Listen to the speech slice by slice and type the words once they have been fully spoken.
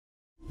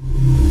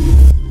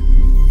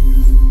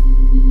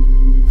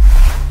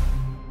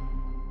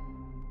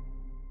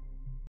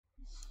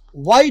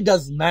Why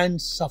does man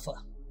suffer?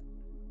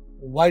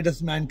 Why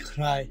does man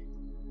cry?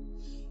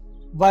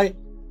 Why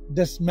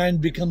does man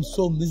become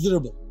so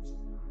miserable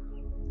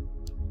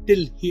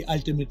till he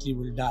ultimately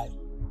will die?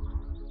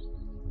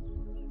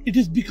 It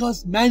is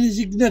because man is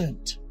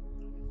ignorant.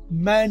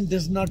 Man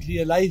does not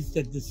realize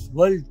that this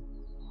world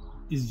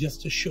is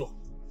just a show.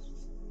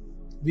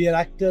 We are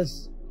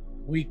actors,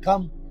 we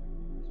come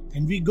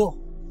and we go.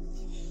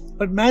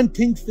 But man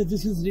thinks that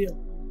this is real.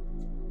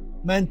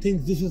 Man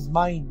thinks this is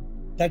mine,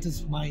 that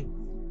is mine.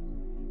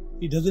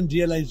 He doesn't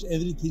realize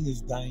everything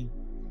is dying.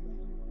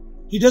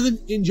 He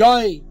doesn't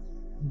enjoy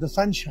the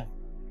sunshine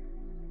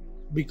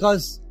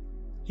because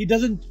he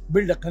doesn't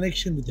build a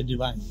connection with the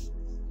divine.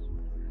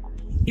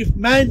 If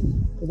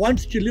man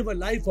wants to live a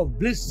life of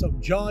bliss,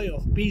 of joy,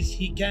 of peace,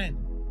 he can.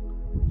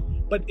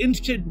 But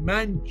instead,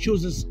 man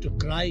chooses to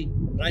cry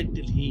right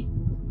till he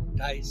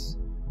dies.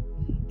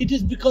 It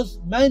is because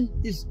man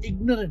is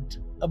ignorant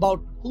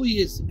about who he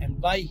is and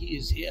why he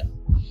is here.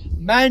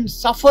 Man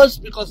suffers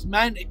because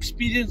man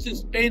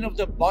experiences pain of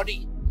the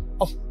body.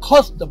 Of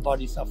course the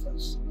body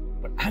suffers,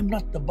 but I am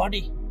not the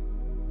body.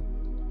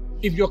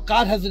 If your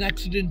car has an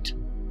accident,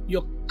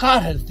 your car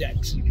has the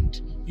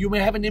accident. You may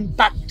have an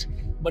impact,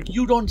 but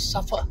you don't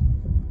suffer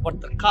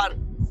what the car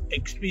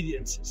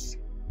experiences.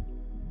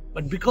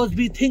 But because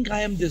we think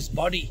I am this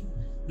body,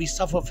 we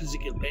suffer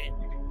physical pain.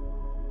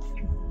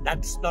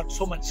 That's not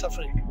so much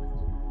suffering.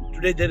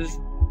 Today there is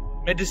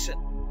medicine.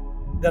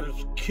 There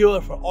is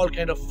cure for all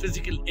kind of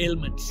physical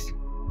ailments.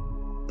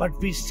 But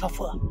we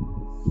suffer.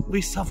 We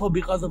suffer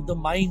because of the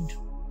mind.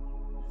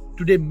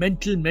 Today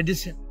mental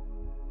medicine,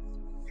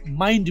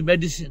 mind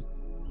medicine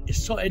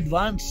is so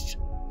advanced.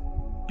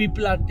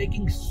 People are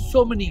taking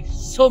so many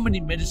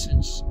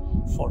medicines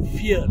for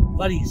fear,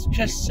 worry,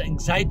 stress,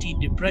 anxiety,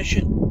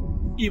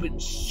 depression, even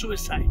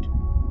suicide.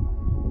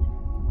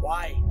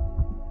 Why?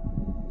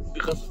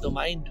 Because of the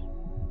mind.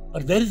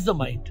 Or where is the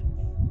mind?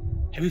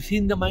 Have you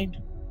seen the mind?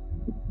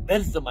 Where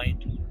is the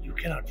mind? You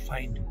cannot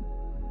find.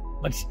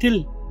 But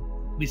still,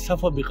 we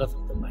suffer because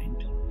of the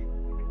mind.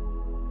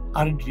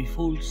 Aren't we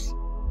fools?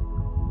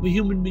 We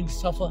human beings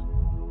suffer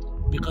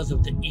because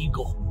of the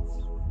ego.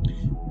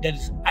 There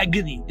is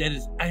agony, there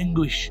is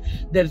anguish,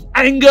 there is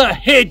anger,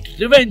 hate,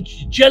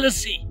 revenge,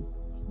 jealousy.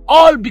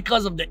 All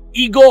because of the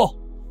ego.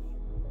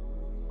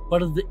 What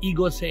does the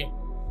ego say?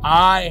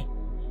 I,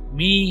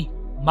 me,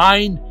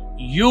 mine,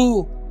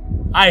 you.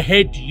 I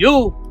hate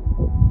you.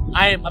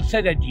 I am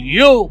upset at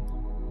you.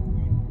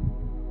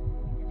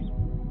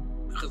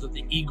 Because of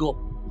the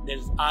ego, there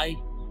is I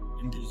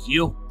and there is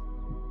you.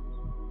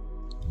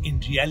 In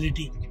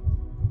reality,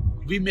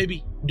 we may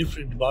be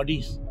different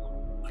bodies,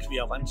 but we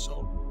are one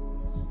soul.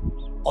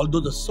 Although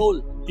the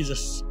soul is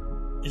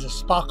a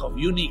spark of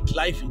unique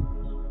life,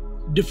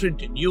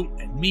 different in you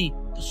and me,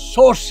 the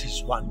source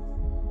is one.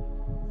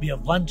 We are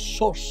one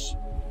source.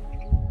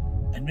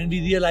 And when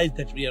we realize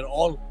that we are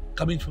all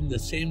coming from the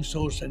same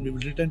source and we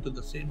will return to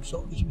the same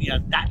source, we are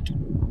that,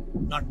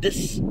 not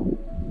this.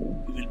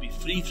 We will be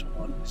free from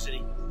all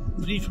misery,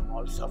 free from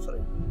all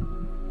suffering.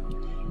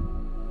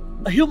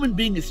 A human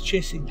being is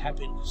chasing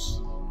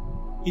happiness.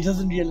 He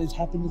doesn't realize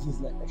happiness is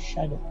like a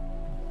shadow.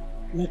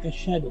 Like a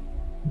shadow.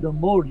 The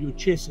more you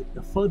chase it,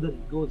 the further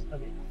it goes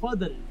away. The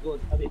further it goes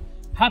away.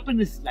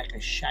 Happiness is like a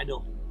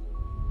shadow.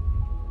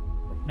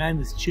 But man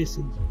is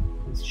chasing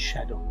his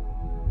shadow.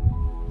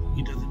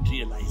 He doesn't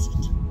realize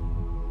it.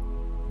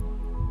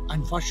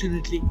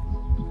 Unfortunately,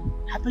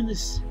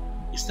 happiness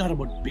is not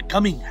about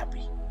becoming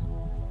happy.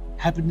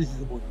 Happiness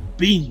is about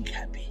being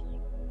happy.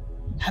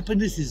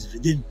 Happiness is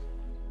within.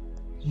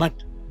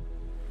 But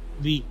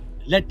we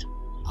let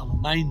our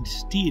mind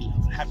steal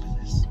our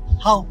happiness.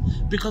 How?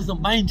 Because the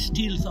mind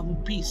steals our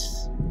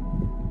peace.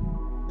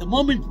 The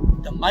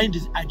moment the mind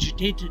is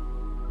agitated,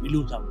 we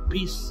lose our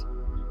peace.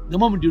 The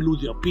moment you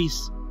lose your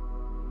peace,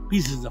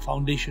 peace is the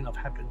foundation of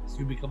happiness.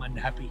 You become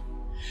unhappy.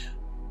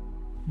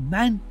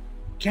 Man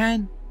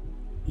can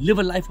live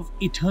a life of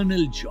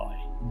eternal joy,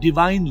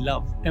 divine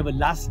love,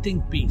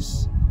 everlasting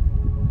peace,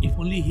 if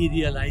only he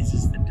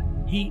realizes that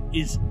he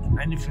is a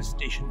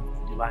manifestation of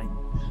the divine.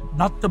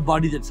 Not the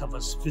body that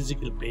suffers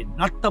physical pain,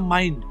 not the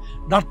mind,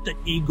 not the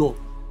ego.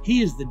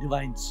 He is the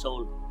divine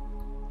soul.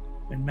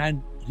 When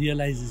man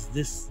realizes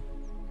this,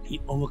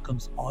 he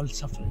overcomes all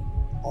suffering,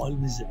 all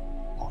misery,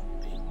 all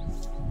pain.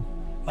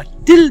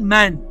 But till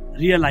man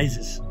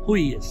realizes who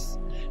he is,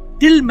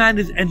 till man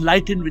is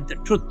enlightened with the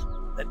truth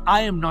that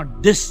I am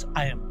not this,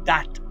 I am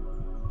that,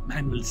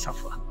 man will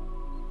suffer.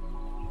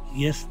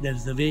 Yes, there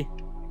is a way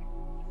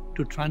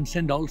to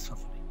transcend all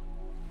suffering,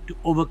 to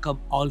overcome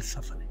all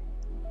suffering.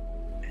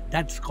 And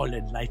that's called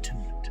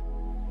enlightenment.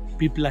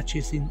 People are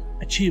chasing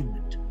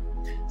achievement.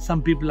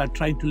 Some people are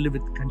trying to live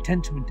with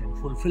contentment and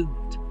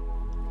fulfillment.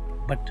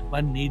 But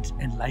one needs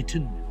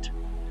enlightenment.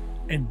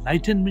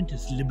 Enlightenment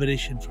is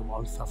liberation from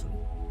all suffering.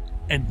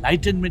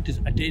 Enlightenment is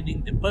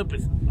attaining the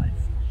purpose of life.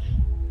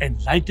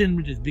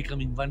 Enlightenment is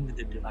becoming one with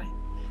the divine.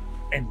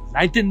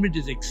 Enlightenment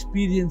is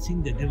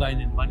experiencing the divine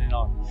in one and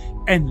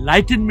all.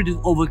 Enlightenment is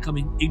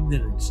overcoming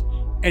ignorance.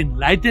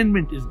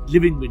 Enlightenment is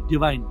living with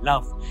divine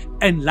love.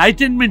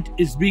 Enlightenment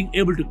is being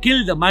able to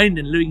kill the mind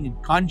and living in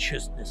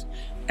consciousness.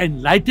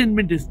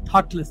 Enlightenment is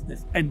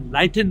thoughtlessness.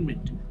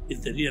 Enlightenment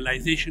is the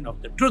realization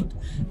of the truth.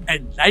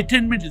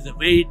 Enlightenment is the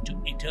way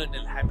to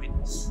eternal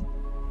happiness.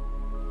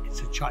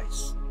 It's a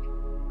choice.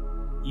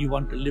 You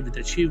want to live with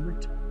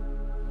achievement,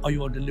 or you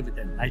want to live with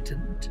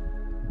enlightenment,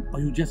 or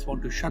you just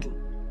want to shuttle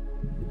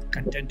with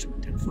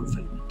contentment and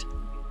fulfillment.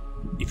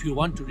 If you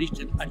want to reach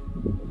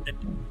that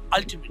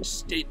ultimate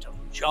state of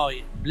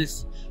joy and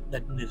bliss,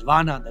 that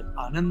nirvana, that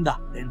ananda,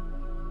 then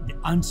the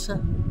answer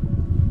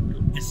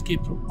to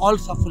escape from all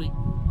suffering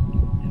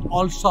and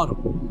all sorrow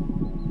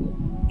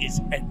is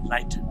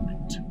enlightenment.